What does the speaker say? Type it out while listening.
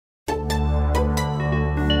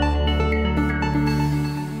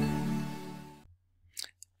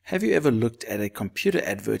Have you ever looked at a computer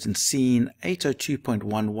advert and seen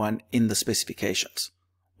 802.11 in the specifications?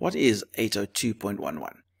 What is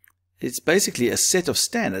 802.11? It's basically a set of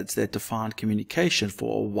standards that define communication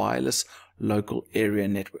for wireless local area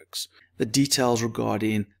networks. The details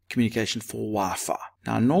regarding communication for Wi-Fi.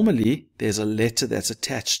 Now normally there's a letter that's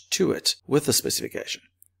attached to it with the specification.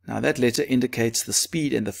 Now that letter indicates the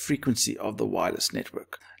speed and the frequency of the wireless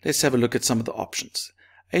network. Let's have a look at some of the options.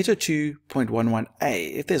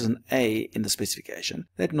 802.11a, if there's an A in the specification,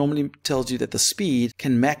 that normally tells you that the speed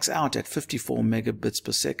can max out at 54 megabits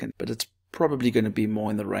per second, but it's probably going to be more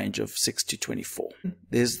in the range of 6 to 24.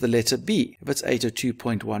 There's the letter B. If it's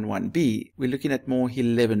 802.11b, we're looking at more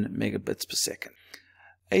 11 megabits per second.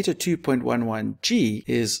 802.11g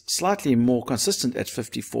is slightly more consistent at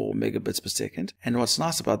 54 megabits per second, and what's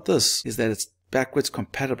nice about this is that it's backwards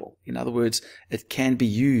compatible. In other words, it can be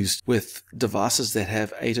used with devices that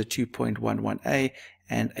have 802.11a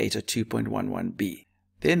and 802.11b.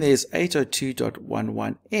 Then there's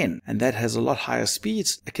 802.11n, and that has a lot higher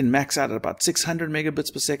speeds. It can max out at about 600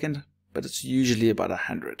 megabits per second, but it's usually about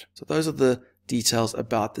 100. So those are the details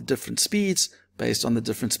about the different speeds based on the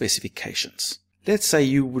different specifications. Let's say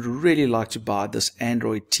you would really like to buy this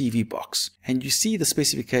Android TV box, and you see the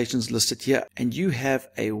specifications listed here, and you have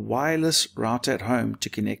a wireless router at home to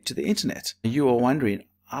connect to the internet. You are wondering,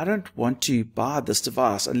 I don't want to buy this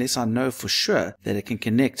device unless I know for sure that it can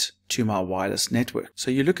connect to my wireless network. So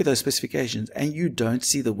you look at those specifications and you don't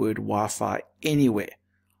see the word Wi-Fi anywhere.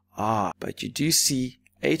 But you do see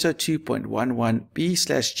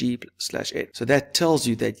 802.11b/g/n. So that tells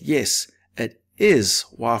you that yes, it is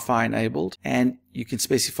Wi-Fi enabled, and you can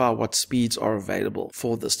specify what speeds are available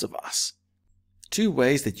for this device. 2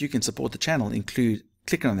 ways that you can support the channel include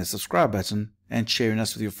clicking on the subscribe button and sharing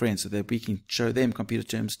us with your friends so that we can show them computer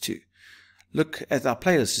terms too. Look at our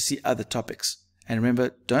playlist to see other topics. And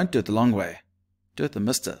remember, don't do it the long way. Do it the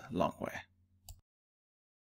Mr. Long way.